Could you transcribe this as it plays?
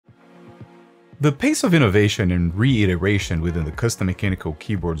The pace of innovation and reiteration within the custom mechanical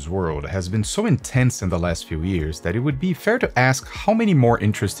keyboards world has been so intense in the last few years that it would be fair to ask how many more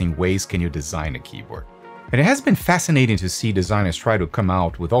interesting ways can you design a keyboard. And it has been fascinating to see designers try to come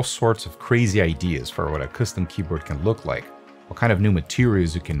out with all sorts of crazy ideas for what a custom keyboard can look like, what kind of new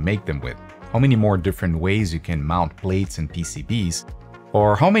materials you can make them with, how many more different ways you can mount plates and PCBs,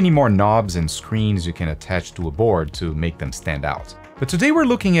 or how many more knobs and screens you can attach to a board to make them stand out. But today we're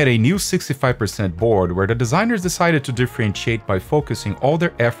looking at a new 65% board where the designers decided to differentiate by focusing all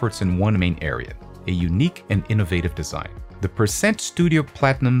their efforts in one main area, a unique and innovative design, the Percent Studio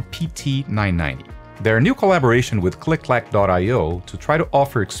Platinum PT990. Their new collaboration with ClickClack.io to try to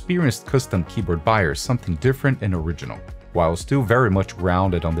offer experienced custom keyboard buyers something different and original, while still very much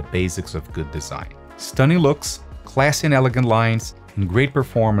grounded on the basics of good design. Stunning looks, classy and elegant lines, and great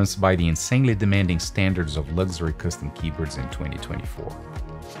performance by the insanely demanding standards of luxury custom keyboards in 2024.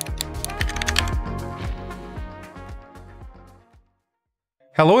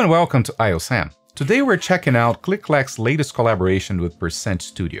 Hello and welcome to IOSAM. Today we're checking out ClickClack's latest collaboration with Percent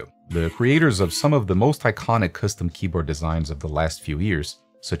Studio, the creators of some of the most iconic custom keyboard designs of the last few years,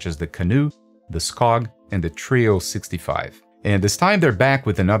 such as the Canoe, the Skog, and the Trio 65. And this time they're back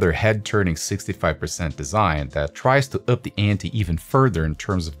with another head-turning 65% design that tries to up the ante even further in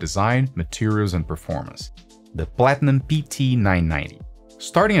terms of design, materials, and performance. The Platinum PT990.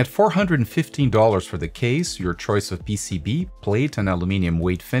 Starting at $415 for the case, your choice of PCB, plate, and aluminum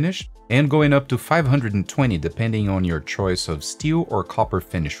weight finish, and going up to $520 depending on your choice of steel or copper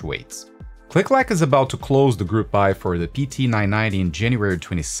finish weights. ClickClack is about to close the group buy for the PT990 in January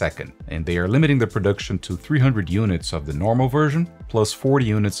 22nd, and they are limiting the production to 300 units of the normal version, plus 40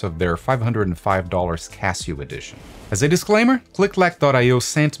 units of their $505 Casio edition. As a disclaimer, ClickClack.io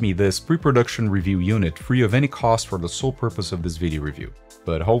sent me this pre-production review unit free of any cost for the sole purpose of this video review.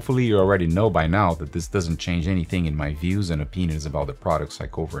 But hopefully you already know by now that this doesn't change anything in my views and opinions about the products I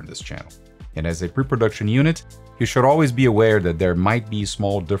cover in this channel. And as a pre-production unit, you should always be aware that there might be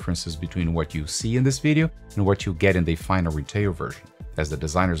small differences between what you see in this video and what you get in the final retail version, as the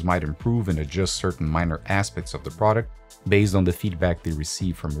designers might improve and adjust certain minor aspects of the product based on the feedback they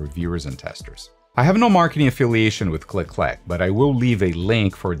receive from reviewers and testers. I have no marketing affiliation with ClickClack, but I will leave a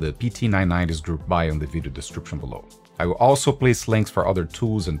link for the PT990's group buy on the video description below. I will also place links for other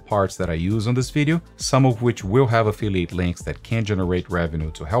tools and parts that I use on this video, some of which will have affiliate links that can generate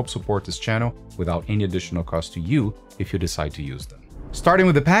revenue to help support this channel without any additional cost to you if you decide to use them. Starting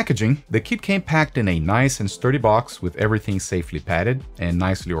with the packaging, the kit came packed in a nice and sturdy box with everything safely padded and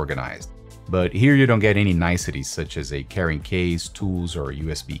nicely organized. But here you don't get any niceties such as a carrying case, tools, or a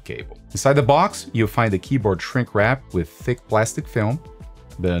USB cable. Inside the box, you'll find the keyboard shrink wrap with thick plastic film,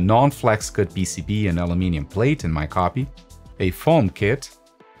 the non-flex cut PCB and aluminum plate in my copy, a foam kit,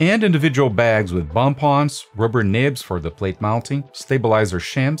 and individual bags with bump-ons, rubber nibs for the plate mounting, stabilizer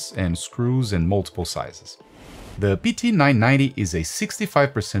shims, and screws in multiple sizes. The PT990 is a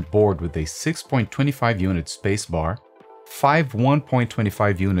 65% board with a 6.25 unit space bar, 5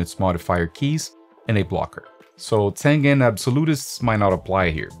 1.25 units modifier keys, and a blocker. So Tengen absolutists might not apply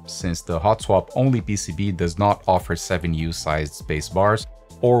here, since the hot swap only PCB does not offer 7U sized space bars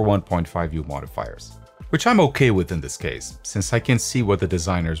or 1.5U modifiers. Which I'm okay with in this case, since I can see what the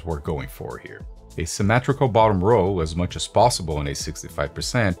designers were going for here. A symmetrical bottom row as much as possible in a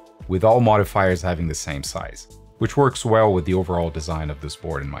 65%, with all modifiers having the same size, which works well with the overall design of this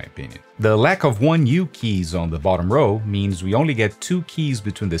board in my opinion. The lack of 1U keys on the bottom row means we only get 2 keys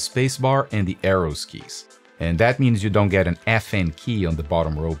between the spacebar and the arrows keys. And that means you don't get an FN key on the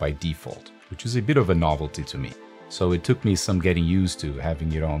bottom row by default, which is a bit of a novelty to me. So it took me some getting used to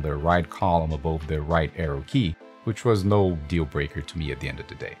having it on the right column above the right arrow key, which was no deal breaker to me at the end of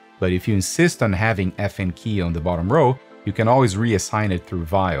the day. But if you insist on having FN key on the bottom row, you can always reassign it through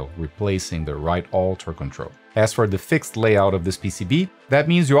VIO, replacing the right Alt or Control. As for the fixed layout of this PCB, that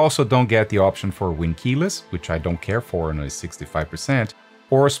means you also don't get the option for Win keyless, which I don't care for on a 65%,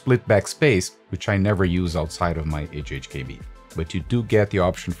 or split backspace, which I never use outside of my HHKB. But you do get the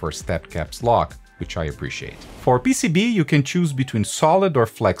option for step caps lock, which I appreciate. For PCB, you can choose between solid or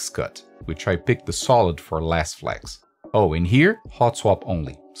flex cut, which I picked the solid for less flex. Oh, and here, hot swap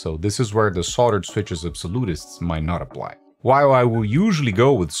only, so this is where the soldered switches absolutists might not apply. While I will usually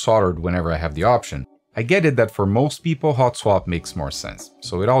go with soldered whenever I have the option, I get it that for most people hot swap makes more sense,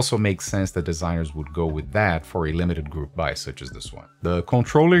 so it also makes sense that designers would go with that for a limited group buy such as this one. The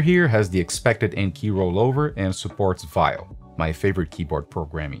controller here has the expected N key rollover and supports VIO, my favorite keyboard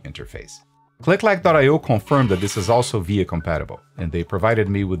programming interface. ClickClack.io confirmed that this is also VIA compatible, and they provided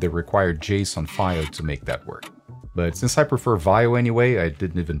me with the required JSON file to make that work. But since I prefer VIO anyway, I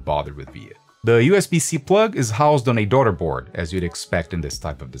didn't even bother with VIA. The USB-C plug is housed on a daughter board, as you'd expect in this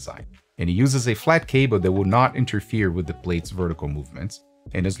type of design, and it uses a flat cable that will not interfere with the plate's vertical movements,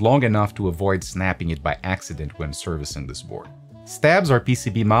 and is long enough to avoid snapping it by accident when servicing this board. Stabs are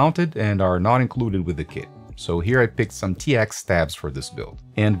PCB mounted and are not included with the kit, so here I picked some TX stabs for this build.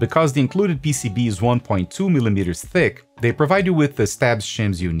 And because the included PCB is 1.2 millimeters thick, they provide you with the stabs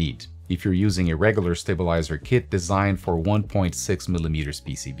shims you need if you're using a regular stabilizer kit designed for 1.6 millimeters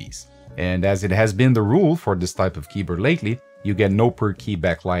PCBs. And as it has been the rule for this type of keyboard lately, you get no per key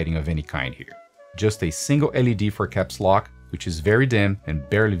backlighting of any kind here. Just a single LED for caps lock, which is very dim and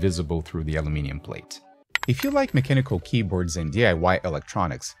barely visible through the aluminum plate. If you like mechanical keyboards and DIY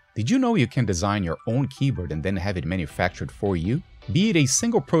electronics, did you know you can design your own keyboard and then have it manufactured for you? Be it a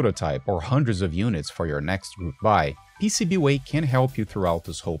single prototype or hundreds of units for your next group buy, PCBWay can help you throughout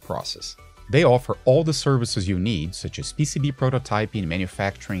this whole process. They offer all the services you need, such as PCB prototyping,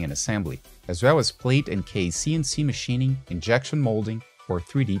 manufacturing, and assembly, as well as plate and case CNC machining, injection molding, or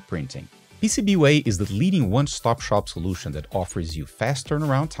 3D printing. PCBWay is the leading one-stop shop solution that offers you fast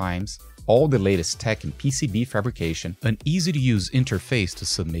turnaround times, all the latest tech in PCB fabrication, an easy-to-use interface to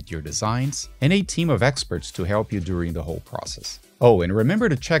submit your designs, and a team of experts to help you during the whole process. Oh, and remember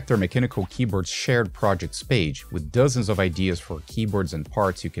to check their Mechanical Keyboards shared projects page with dozens of ideas for keyboards and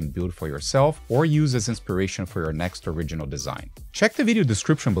parts you can build for yourself or use as inspiration for your next original design. Check the video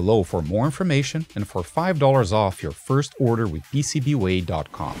description below for more information and for $5 off your first order with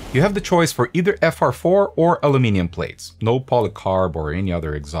PCBWay.com. You have the choice for either FR4 or aluminum plates, no polycarb or any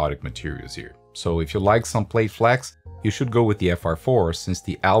other exotic materials here. So if you like some plate flex, you should go with the FR4 since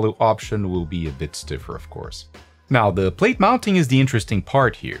the alu option will be a bit stiffer, of course. Now, the plate mounting is the interesting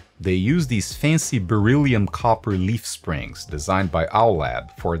part here. They use these fancy beryllium copper leaf springs designed by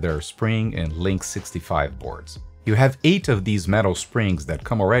OwlLab for their Spring and Link 65 boards. You have 8 of these metal springs that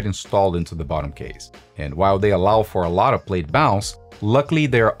come already installed into the bottom case. And while they allow for a lot of plate bounce, luckily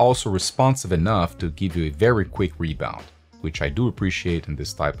they are also responsive enough to give you a very quick rebound, which I do appreciate in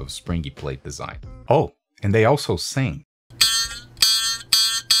this type of springy plate design. Oh, and they also sing.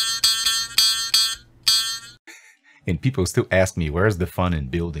 And people still ask me, where's the fun in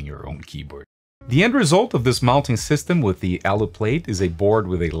building your own keyboard? The end result of this mounting system with the alu plate is a board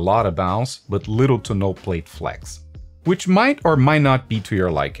with a lot of bounce, but little to no plate flex, which might or might not be to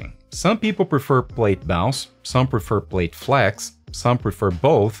your liking. Some people prefer plate bounce, some prefer plate flex, some prefer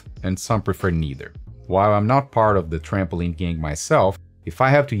both, and some prefer neither. While I'm not part of the trampoline gang myself, if I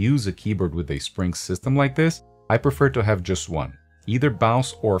have to use a keyboard with a spring system like this, I prefer to have just one, either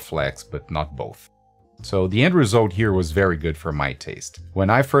bounce or flex, but not both. So the end result here was very good for my taste. When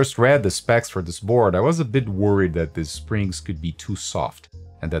I first read the specs for this board, I was a bit worried that the springs could be too soft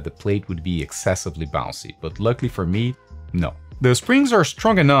and that the plate would be excessively bouncy, but luckily for me, no. The springs are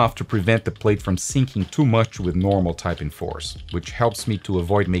strong enough to prevent the plate from sinking too much with normal typing force, which helps me to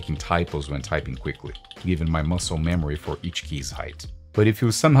avoid making typos when typing quickly, given my muscle memory for each key's height. But if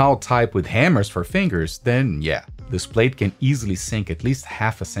you somehow type with hammers for fingers, then yeah, this plate can easily sink at least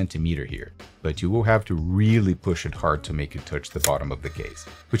half a centimeter here, but you will have to really push it hard to make it touch the bottom of the case.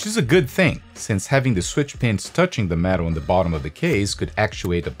 Which is a good thing, since having the switch pins touching the metal on the bottom of the case could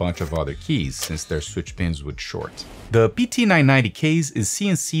actuate a bunch of other keys, since their switch pins would short. The PT990 case is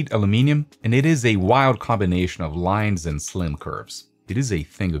CNC'd aluminum, and it is a wild combination of lines and slim curves. It is a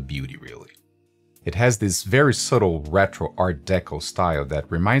thing of beauty, really. It has this very subtle retro Art Deco style that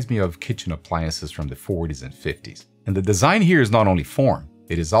reminds me of kitchen appliances from the 40s and 50s. And the design here is not only form,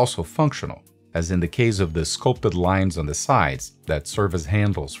 it is also functional, as in the case of the sculpted lines on the sides that serve as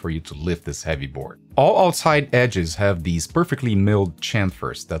handles for you to lift this heavy board. All outside edges have these perfectly milled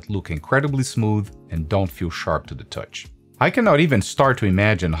chamfers that look incredibly smooth and don't feel sharp to the touch. I cannot even start to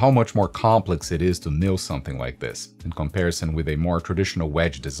imagine how much more complex it is to mill something like this, in comparison with a more traditional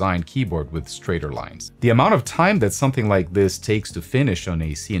wedge design keyboard with straighter lines. The amount of time that something like this takes to finish on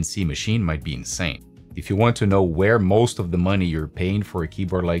a CNC machine might be insane. If you want to know where most of the money you're paying for a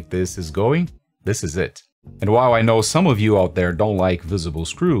keyboard like this is going, this is it. And while I know some of you out there don't like visible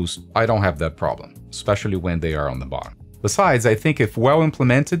screws, I don't have that problem, especially when they are on the bottom. Besides, I think if well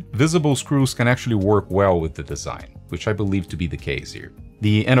implemented, visible screws can actually work well with the design, which I believe to be the case here.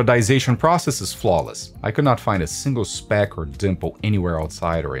 The anodization process is flawless. I could not find a single speck or dimple anywhere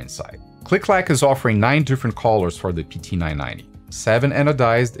outside or inside. Click-Clack is offering 9 different colors for the PT990, 7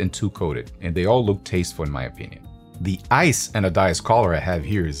 anodized and 2 coated, and they all look tasteful in my opinion. The ice anodized color I have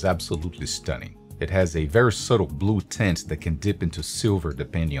here is absolutely stunning. It has a very subtle blue tint that can dip into silver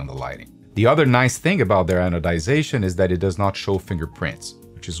depending on the lighting. The other nice thing about their anodization is that it does not show fingerprints,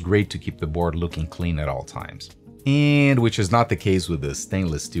 which is great to keep the board looking clean at all times. and which is not the case with the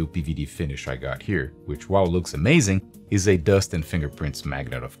stainless steel PVD finish I got here, which while looks amazing, is a dust and fingerprints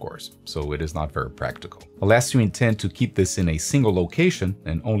magnet of course, so it is not very practical. Unless you intend to keep this in a single location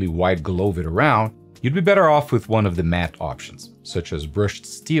and only white glove it around, you'd be better off with one of the matte options, such as brushed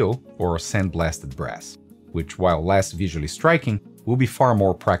steel or sandblasted brass, which while less visually striking, will be far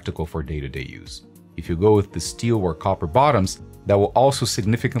more practical for day-to-day use. If you go with the steel or copper bottoms, that will also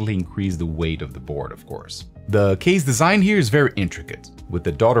significantly increase the weight of the board, of course. The case design here is very intricate, with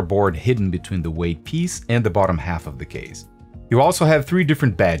the daughter board hidden between the weight piece and the bottom half of the case. You also have 3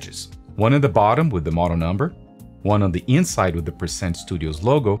 different badges, one in the bottom with the model number, one on the inside with the Percent Studio's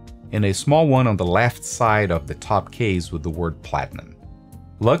logo, and a small one on the left side of the top case with the word Platinum.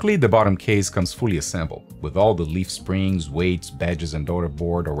 Luckily, the bottom case comes fully assembled, with all the leaf springs, weights, badges, and daughter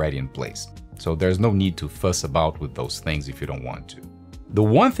board already in place. So there's no need to fuss about with those things if you don't want to. The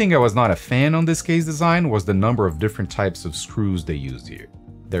one thing I was not a fan on this case design was the number of different types of screws they used here.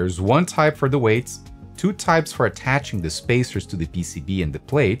 There's one type for the weights, 2 types for attaching the spacers to the PCB and the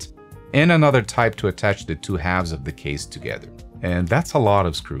plate, and another type to attach the 2 halves of the case together. And that's a lot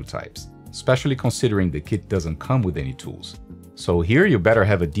of screw types, especially considering the kit doesn't come with any tools. So here you better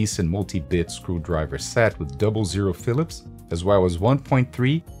have a decent multi-bit screwdriver set with 00 Phillips, as well as 1.3,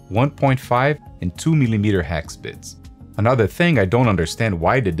 1.5, and 2mm hex bits. Another thing I don't understand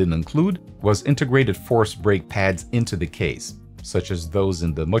why they didn't include was integrated force brake pads into the case, such as those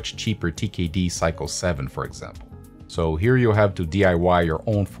in the much cheaper TKD Cycle 7 for example. So here you'll have to DIY your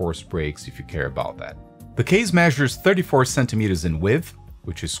own force brakes if you care about that. The case measures 34 centimeters in width,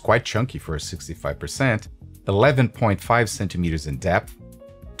 which is quite chunky for a 65%, 11.5 centimeters in depth,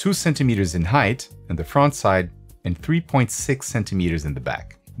 2 centimeters in height in the front side, and 3.6 centimeters in the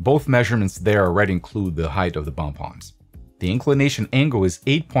back. Both measurements there already include the height of the bump-ons. The inclination angle is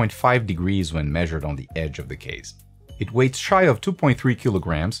 8.5 degrees when measured on the edge of the case. It weighs shy of 2.3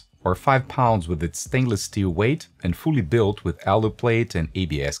 kilograms, or 5 pounds with its stainless steel weight and fully built with alu plate and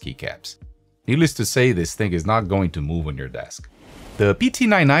ABS keycaps. Needless to say, this thing is not going to move on your desk. The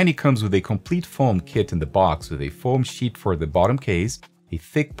PT990 comes with a complete foam kit in the box with a foam sheet for the bottom case, a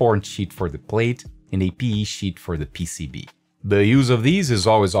thick porn sheet for the plate, and a PE sheet for the PCB. The use of these is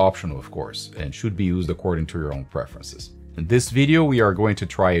always optional, of course, and should be used according to your own preferences. In this video, we are going to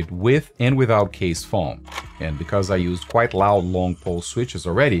try it with and without case foam, and because I used quite loud long pole switches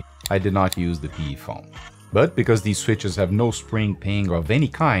already, I did not use the PE foam. But because these switches have no spring ping of any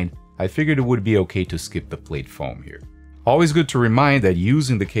kind, I figured it would be okay to skip the plate foam here. Always good to remind that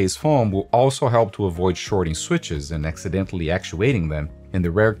using the case foam will also help to avoid shorting switches and accidentally actuating them in the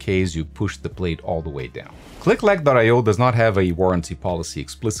rare case you push the plate all the way down. ClickLack.io does not have a warranty policy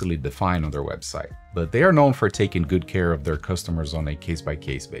explicitly defined on their website, but they are known for taking good care of their customers on a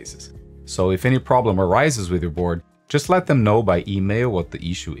case-by-case basis. So if any problem arises with your board, just let them know by email what the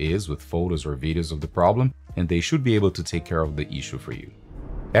issue is with photos or videos of the problem, and they should be able to take care of the issue for you.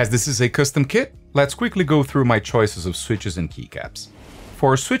 As this is a custom kit, let's quickly go through my choices of switches and keycaps.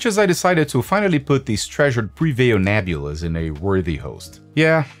 For switches, I decided to finally put these treasured Prevail Nebulas in a worthy host.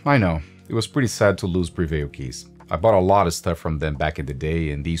 Yeah, I know, it was pretty sad to lose Prevail keys. I bought a lot of stuff from them back in the day,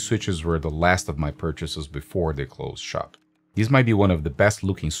 and these switches were the last of my purchases before they closed shop. These might be one of the best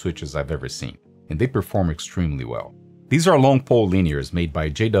looking switches I've ever seen, and they perform extremely well. These are long pole linears made by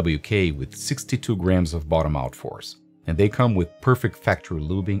JWK with 62 grams of bottom out force, and they come with perfect factory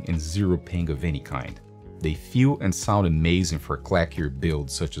lubing and zero ping of any kind. They feel and sound amazing for clackier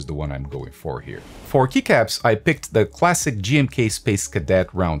builds such as the one I'm going for here. For keycaps, I picked the classic GMK Space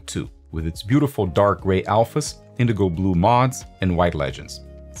Cadet Round 2, with its beautiful dark gray alphas, indigo blue mods, and white legends.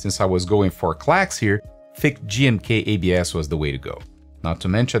 Since I was going for clacks here, thick GMK ABS was the way to go. Not to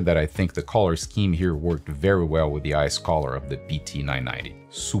mention that I think the color scheme here worked very well with the ice color of the PT990.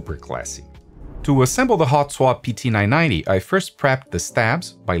 Super classy. To assemble the hot swap PT990, I first prepped the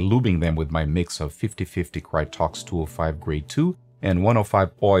stabs by lubing them with my mix of 50/50 Krytox 205 Grade 2 and 105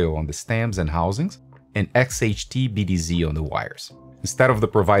 oil on the stems and housings, and XHT BDZ on the wires. Instead of the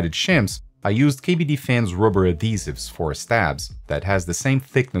provided shims, I used KBD Fan's rubber adhesives for stabs that has the same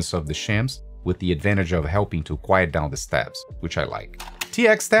thickness of the shims, with the advantage of helping to quiet down the stabs, which I like.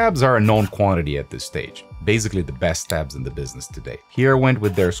 TX stabs are a known quantity at this stage, basically the best stabs in the business today. Here I went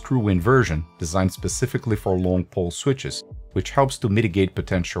with their screw-in version, designed specifically for long pole switches, which helps to mitigate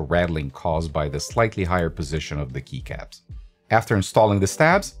potential rattling caused by the slightly higher position of the keycaps. After installing the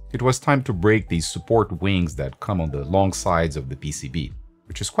stabs, it was time to break these support wings that come on the long sides of the PCB,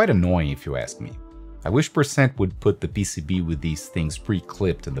 which is quite annoying if you ask me. I wish Percent would put the PCB with these things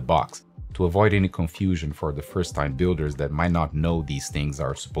pre-clipped in the box, to avoid any confusion for the first-time builders that might not know these things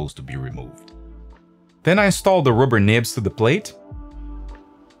are supposed to be removed. Then I installed the rubber nibs to the plate,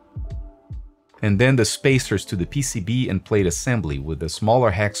 and then the spacers to the PCB and plate assembly with the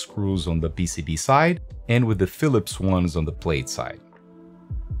smaller hex screws on the PCB side and with the Phillips ones on the plate side.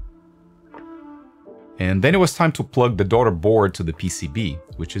 And then it was time to plug the daughter board to the PCB,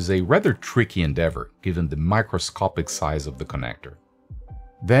 which is a rather tricky endeavor given the microscopic size of the connector.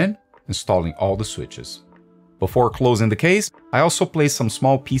 Then, installing all the switches. Before closing the case, I also placed some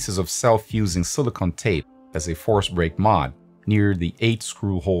small pieces of self-fusing silicone tape as a force brake mod near the 8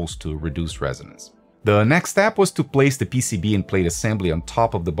 screw holes to reduce resonance. The next step was to place the PCB and plate assembly on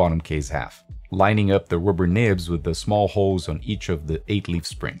top of the bottom case half, lining up the rubber nibs with the small holes on each of the 8 leaf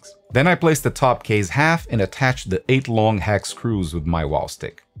springs. Then I placed the top case half and attached the 8 long hex screws with my wall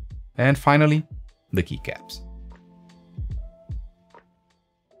stick. And finally, the keycaps.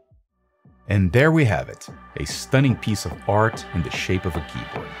 And there we have it, a stunning piece of art in the shape of a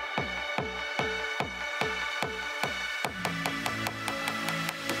keyboard.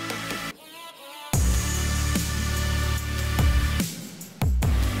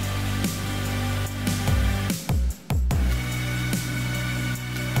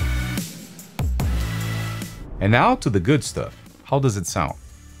 And now to the good stuff. How does it sound?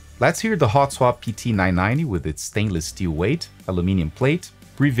 Let's hear the Hot Swap PT990 with its stainless steel weight, aluminum plate,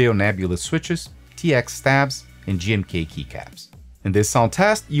 Prevail Nebula switches, TX stabs, and GMK keycaps. In this sound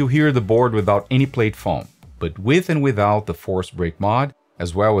test, you hear the board without any plate foam, but with and without the force brake mod,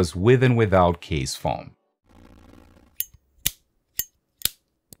 as well as with and without case foam.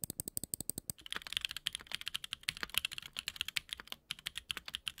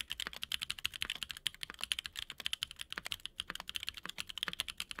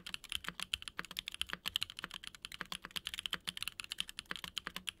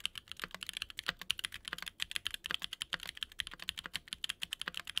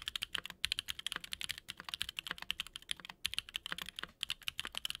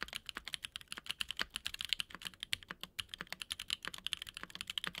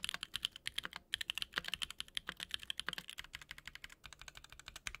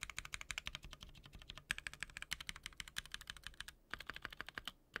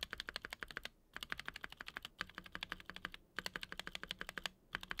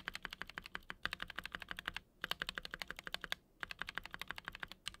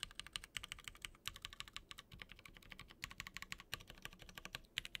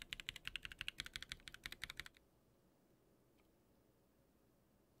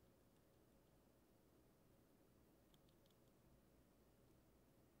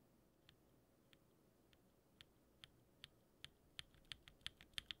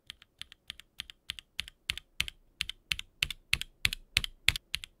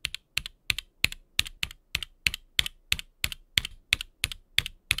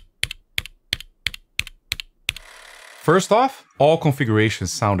 First off, all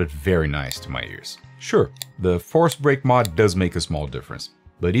configurations sounded very nice to my ears. Sure, the force brake mod does make a small difference,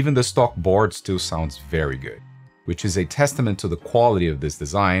 but even the stock board still sounds very good, which is a testament to the quality of this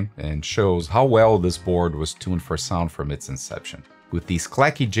design and shows how well this board was tuned for sound from its inception. With these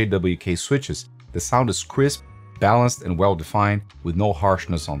clacky JWK switches, the sound is crisp, balanced, and well-defined, with no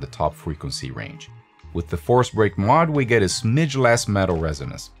harshness on the top frequency range. With the force brake mod, we get a smidge less metal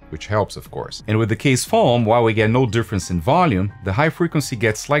resonance, which helps of course. And with the case foam, while we get no difference in volume, the high frequency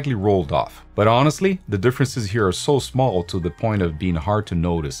gets slightly rolled off. But honestly, the differences here are so small to the point of being hard to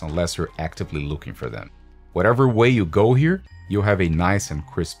notice unless you're actively looking for them. Whatever way you go here, you'll have a nice and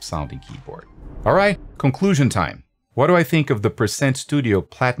crisp sounding keyboard. Alright, conclusion time. What do I think of the Percent Studio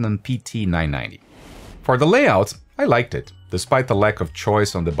Platinum PT990? For the layout, I liked it. Despite the lack of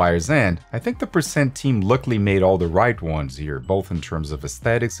choice on the buyer's end, I think the Percent team luckily made all the right ones here, both in terms of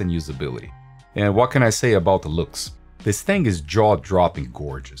aesthetics and usability. And what can I say about the looks? This thing is jaw-dropping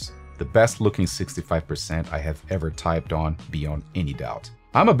gorgeous. The best looking 65% I have ever typed on, beyond any doubt.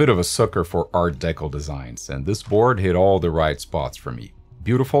 I'm a bit of a sucker for Art Deco designs, and this board hit all the right spots for me.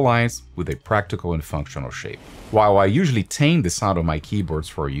 Beautiful lines with a practical and functional shape. While I usually tame the sound of my keyboards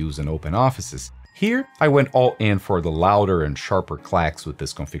for use in open offices, here, I went all in for the louder and sharper clacks with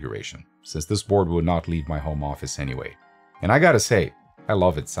this configuration, since this board would not leave my home office anyway. And I gotta say, I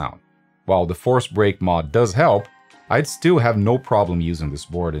love its sound. While the force brake mod does help, I'd still have no problem using this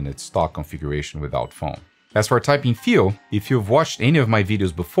board in its stock configuration without foam. As for typing feel, if you've watched any of my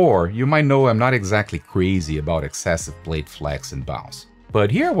videos before, you might know I'm not exactly crazy about excessive blade flex and bounce. But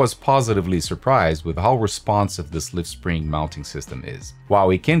here I was positively surprised with how responsive this lift spring mounting system is. While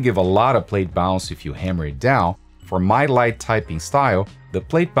it can give a lot of plate bounce if you hammer it down, for my light typing style, the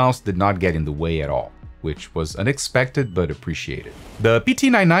plate bounce did not get in the way at all. which was unexpected but appreciated. The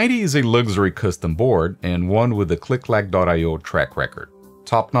PT990 is a luxury custom board and one with the Click-Clack.io track record.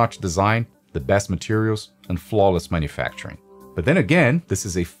 Top-notch design, the best materials, and flawless manufacturing. But then again, this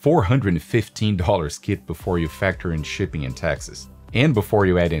is a $415 kit before you factor in shipping and taxes, and before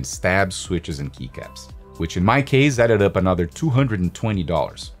you add in stabs, switches, and keycaps, which in my case added up another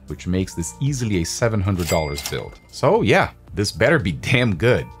 $220, which makes this easily a $700 build. So yeah, this better be damn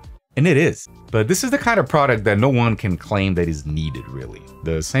good. And it is. But this is the kind of product that no one can claim that is needed, really.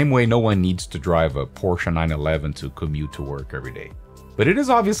 The same way no one needs to drive a Porsche 911 to commute to work every day. But it is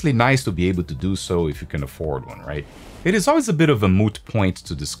obviously nice to be able to do so if you can afford one, right? It is always a bit of a moot point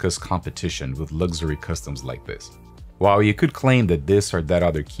to discuss competition with luxury customs like this. While you could claim that this or that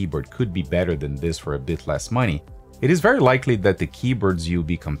other keyboard could be better than this for a bit less money, it is very likely that the keyboards you'll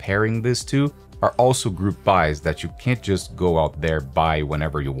be comparing this to are also group buys that you can't just go out there buy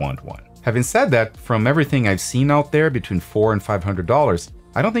whenever you want one. Having said that, from everything I've seen out there between $400 and $500,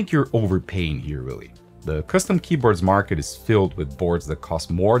 I don't think you're overpaying here really. The custom keyboards market is filled with boards that cost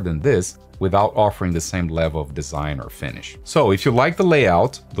more than this without offering the same level of design or finish. So if you like the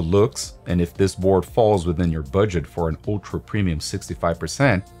layout, the looks, and if this board falls within your budget for an ultra premium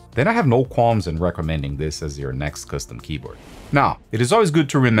 65%, then I have no qualms in recommending this as your next custom keyboard. Now, it is always good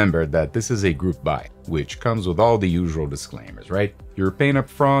to remember that this is a group buy, which comes with all the usual disclaimers, right? You're paying up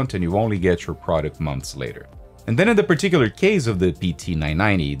front and you only get your product months later. And then in the particular case of the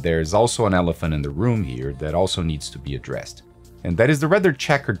PT990, there's also an elephant in the room here that also needs to be addressed. And that is the rather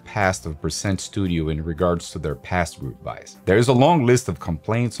checkered past of Percent Studio in regards to their past group buys. There is a long list of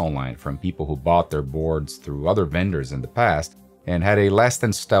complaints online from people who bought their boards through other vendors in the past and had a less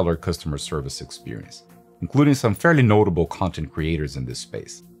than stellar customer service experience, including some fairly notable content creators in this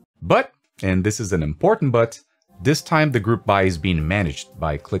space. But, and this is an important but, this time the group buy is being managed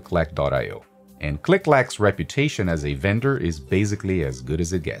by Click-Clack.io. And Click-Clack's reputation as a vendor is basically as good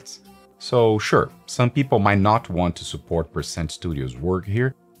as it gets. So sure, some people might not want to support Percent Studio's work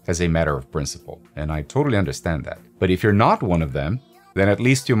here as a matter of principle, and I totally understand that. But if you're not one of them, then at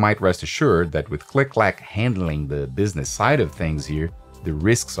least you might rest assured that with Click-Clack handling the business side of things here, the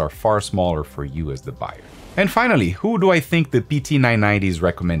risks are far smaller for you as the buyer. And finally, who do I think the PT990 is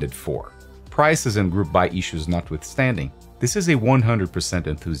recommended for? Prices and group buy issues notwithstanding, this is a 100%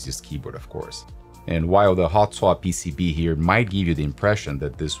 enthusiast keyboard, of course. And while the hot swap PCB here might give you the impression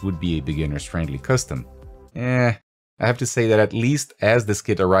that this would be a beginner's friendly custom, I have to say that at least as this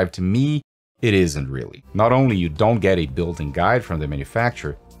kit arrived to me, it isn't really. Not only you don't get a built-in guide from the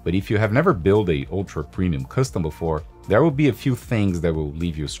manufacturer, but if you have never built a ultra premium custom before, there will be a few things that will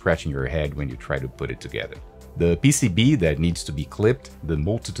leave you scratching your head when you try to put it together. The PCB that needs to be clipped, the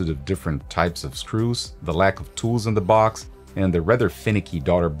multitude of different types of screws, the lack of tools in the box, and the rather finicky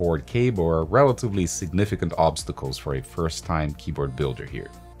daughter board cable are relatively significant obstacles for a first-time keyboard builder here.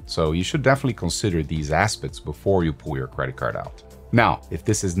 So you should definitely consider these aspects before you pull your credit card out. Now, if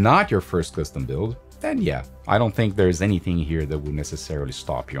this is not your first custom build, then yeah, I don't think there's anything here that will necessarily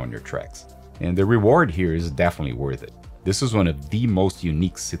stop you on your tracks. And the reward here is definitely worth it. This is one of the most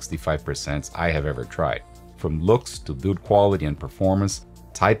unique 65% I have ever tried. From looks to build quality and performance,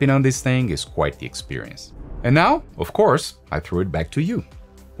 typing on this thing is quite the experience. And now, of course, I throw it back to you.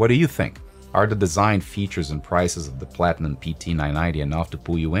 What do you think? Are the design features and prices of the Platinum PT990 enough to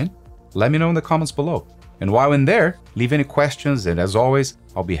pull you in? Let me know in the comments below. And while in there, leave any questions and as always,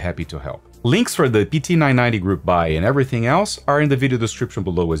 I'll be happy to help. Links for the PT990 group buy and everything else are in the video description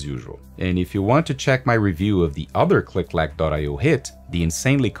below as usual. And if you want to check my review of the other Click-Clack.io hit, the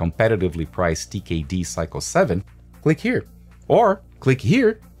insanely competitively priced TKD Cycle 7, click here. Or click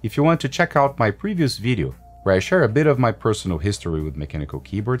here if you want to check out my previous video where I share a bit of my personal history with mechanical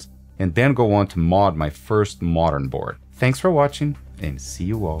keyboards and then go on to mod my first modern board. Thanks for watching and see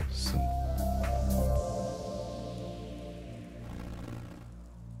you all soon.